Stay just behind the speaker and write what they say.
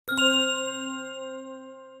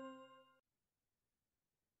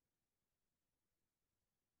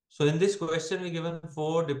So in this question, we given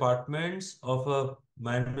 4 departments of a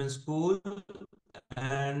management school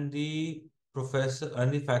and the professor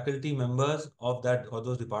and the faculty members of that or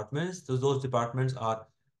those departments. So those departments are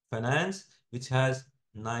finance, which has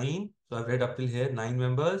 9. So I've read up till here 9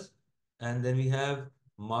 members, and then we have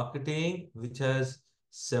marketing, which has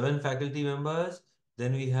 7 faculty members.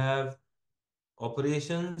 Then we have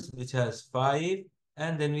operations, which has 5,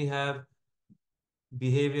 and then we have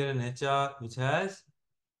behavior and HR, which has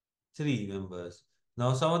 3 members.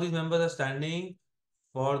 Now, some of these members are standing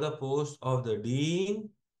for the post of the dean.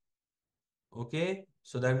 Okay,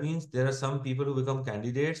 so that means there are some people who become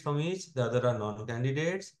candidates from each, the other are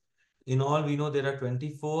non-candidates. In all, we know there are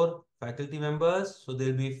 24 faculty members, so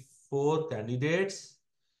there'll be 4 candidates.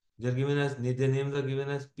 They're given as their names are given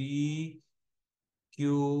as P,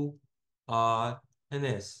 Q, R, and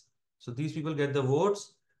S. So these people get the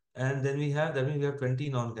votes, and then we have that means we have 20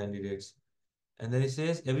 non-candidates. And then it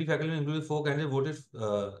says every faculty including 4 candidates voted.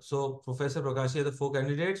 So Professor Pakrasi had the 4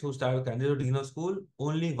 candidates who started candidate to dean of school.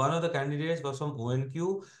 Only one of the candidates was from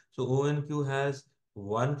O&Q. So O&Q has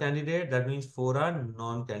 1 candidate. That means 4 are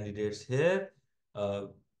non-candidates here. Uh,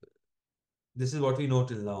 this is what we know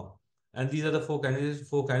till now. And these are the 4 candidates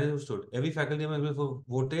who stood. Every faculty member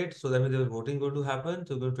voted, so that means there was voting going to happen.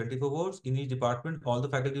 So there were 24 votes in each department. All the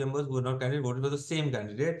faculty members who were not candidates voted for the same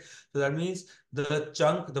candidate. So that means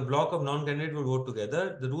the block of non-candidates will vote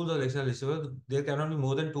together. The rules of election are listed. There cannot be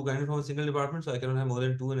more than 2 candidates from a single department, so I cannot have more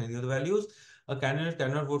than 2 in any of the values. A candidate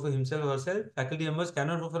cannot vote for himself or herself. Faculty members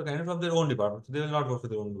cannot vote for a candidate from their own department. So they will not vote for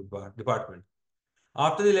their own department.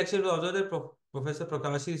 After the election, we observed that Professor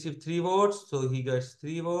Pakrasi received 3 votes, so he gets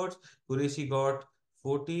 3 votes. Qureshi got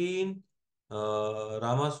 14.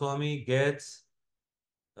 Ramaswamy gets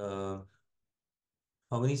uh,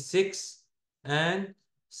 how many? 6. And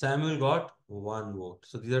Samuel got 1 vote.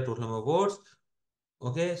 So these are total number of votes.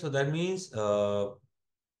 Okay, so that means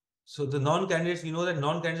so the non-candidates, we know that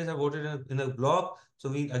non-candidates have voted in a block. So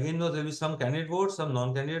we again know there will be some candidate votes, some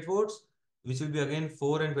non-candidate votes, which will be again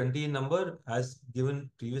 4 and 20 in number as given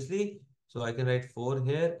previously. So I can write 4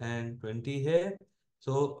 here and 20 here.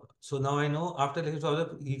 So now I know after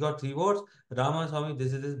election he got 3 votes. Ramaswamy,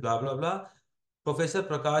 this is this, blah blah blah. Professor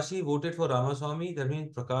Prakashi voted for Ramaswamy. That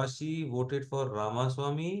means Prakashi voted for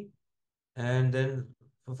Ramaswamy. And then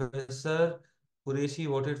Professor Qureshi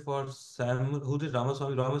voted for Samuel. Who did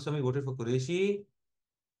Ramaswamy? Ramaswamy voted for Qureshi.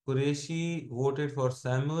 Qureshi voted for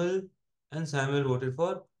Samuel. And Samuel voted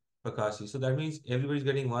for Prakashi. So that means everybody's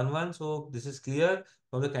getting 1-1. So this is clear.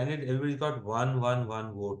 From the candidate, everybody got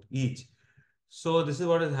 1-1-1 vote each. So this is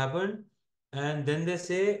what has happened. And then they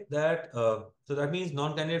say that, so that means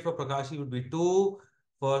non-candidate for Prakashi would be 2.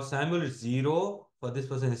 For Samuel, it's 0. For this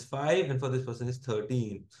person is 5. And for this person is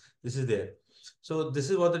 13. This is there. So this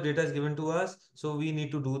is what the data is given to us. So we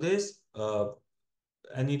need to do this.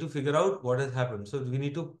 I need to figure out what has happened. So we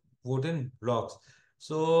need to vote in blocks.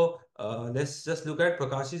 So let's just look at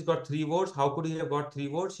Prakashi's got 3 votes. How could he have got 3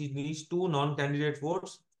 votes? He needs 2 non-candidate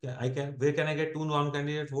votes. Where can I get 2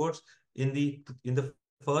 non-candidate votes in the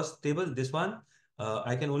first table? This one.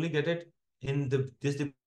 I can only get it in this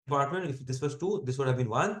department. If this was 2, this would have been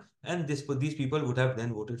 1, and these people would have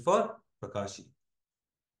then voted for Prakashi.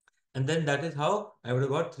 And then that is how I would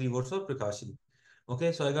have got 3 votes for Prakashi.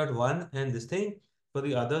 Okay, so I got 1 and this thing. For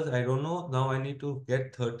the others, I don't know. Now I need to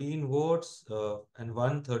get 13 votes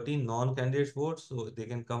and 13 non-candidate votes. So they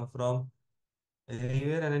can come from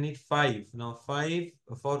anywhere, and I need 5. Now 5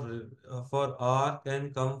 for R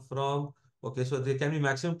can come from, okay, so there can be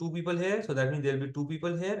maximum 2 people here. So that means there will be 2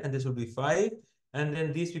 people here and this will be 5. And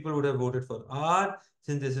then these people would have voted for R.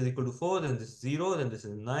 Since this is equal to 4, then this is 0, then this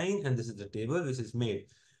is 9, and this is the table which is made.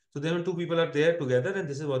 So then when 2 people are there together, and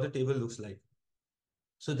this is what the table looks like.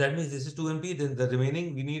 So that means this is 2MP, then the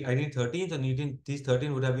remaining I need 13, so these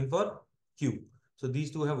 13 would have been for Q. So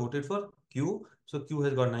these 2 have voted for Q. So Q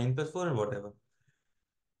has got 9 plus 4 and whatever.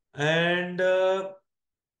 And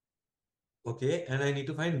okay, and I need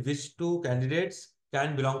to find which 2 candidates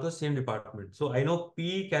can belong to the same department. So I know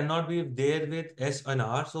P cannot be there with S and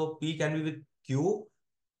R, so P can be with Q.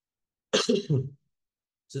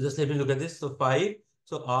 So just let me look at this. So 5.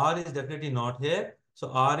 So R is definitely not here.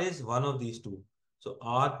 So R is one of these 2. So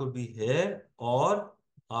R could be here or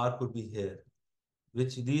R could be here.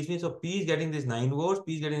 Which these means, so P is getting this 9 votes,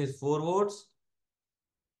 P is getting this 4 votes.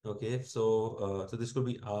 Okay, so this could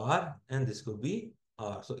be R and this could be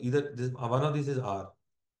R. So either this one of these is R.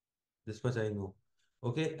 This much I know.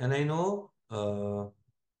 Okay, and I know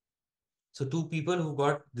so 2 people who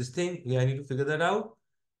got this thing, I need to figure that out.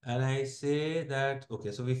 And I say that,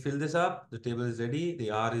 okay, so we fill this up. The table is ready.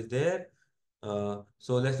 The R is there.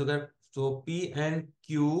 So let's look at So P and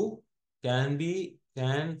Q can be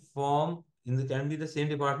the same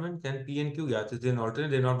department. Can P and Q? Yeah, so they're an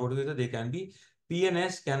alternate. They're not voting together. They can be. P and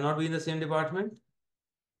S cannot be in the same department.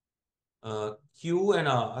 Q and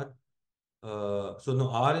R. So no,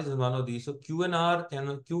 R is one of these. So Q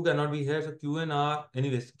cannot be here. So Q and R.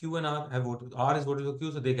 Anyways, Q and R have voted. R is voted for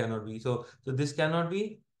Q, so they cannot be. So this cannot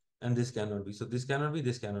be, and this cannot be. So this cannot be.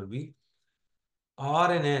 This cannot be.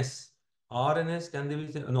 R and S. R and S can they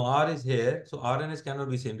be no, R is here, so R and S cannot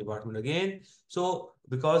be same department again. So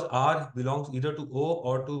because R belongs either to O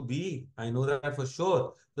or to B, I know that for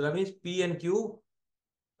sure. So that means P and Q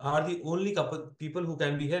are the only couple people who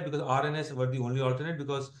can be here because R and S were the only alternate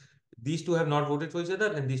because these two have not voted for each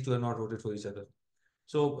other and these two have not voted for each other.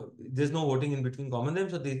 So there's no voting in between common them.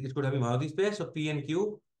 So it could have been one of these pairs. So P and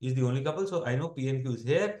Q is the only couple. So I know P and Q is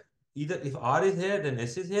here. Either if R is here, then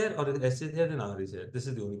S is here, or if S is here, then R is here. This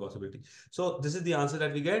is the only possibility. So this is the answer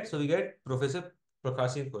that we get. So we get Professor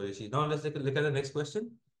Pakrasi and Qureshi. Now let's take a look at the next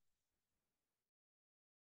question.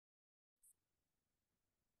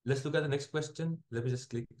 Let's look at the next question. Let me just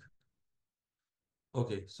click.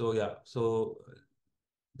 Okay, so yeah, so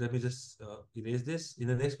let me just erase this. In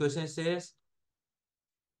the next question, it says,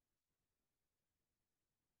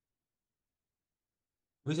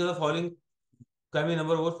 which of the following can be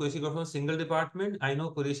number of votes Qureshi got from a single department? I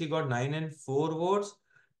know Qureshi got 9 and 4 votes.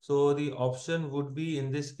 So the option would be,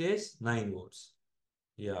 in this case, 9 votes.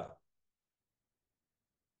 Yeah,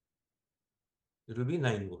 it will be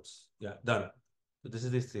 9 votes. Yeah, done. So this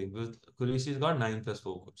is this thing. Qureshi's got 9 plus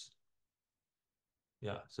 4 votes.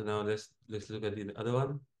 Yeah, so now let's look at the other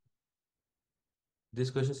one. This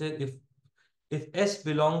question says if S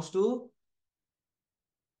belongs to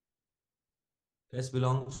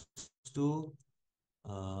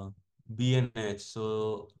uh, B and H.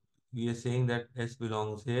 So we are saying that S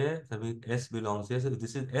belongs here. That means S belongs here. So if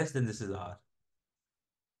this is S, then this is R.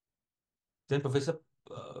 Then Professor,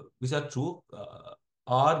 which are true.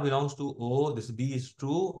 R belongs to O. This B is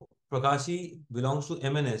true. Prakashi belongs to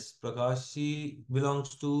MNS. Prakashi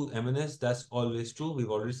belongs to MNS. That's always true. We've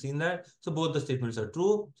already seen that. So both the statements are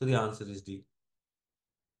true. So the answer is D.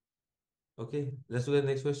 Okay, let's look at the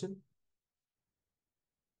next question.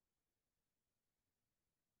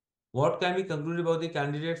 What can be concluded about the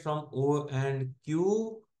candidate from O and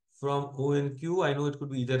Q? From O and Q, I know it could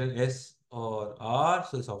be either an S or R,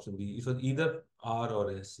 so it's option B. It was either R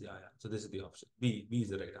or S. Yeah, yeah. So this is the option. B. B is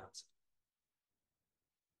the right answer.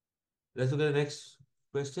 Let's look at the next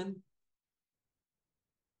question.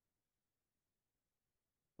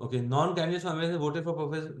 Okay, non-candidates from MNS voted for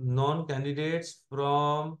Professor. Non-candidates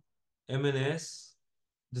from MNS.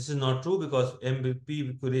 This is not true because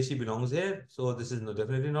MP Qureshi belongs here. So this is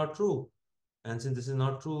definitely not true. And since this is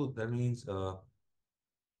not true, that means so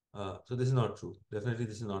this is not true. Definitely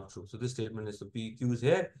this is not true. So this statement is, so PQ is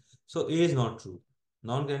here. So A is not true.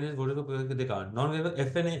 Non-candidates voted for Qureshi, they can't.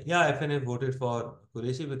 Non-candidate FNA, yeah, FNA voted for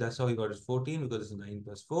Qureshi, but that's how he got his 14 because it's 9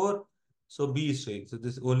 plus 4. So B is straight. So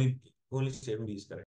this only statement B is correct.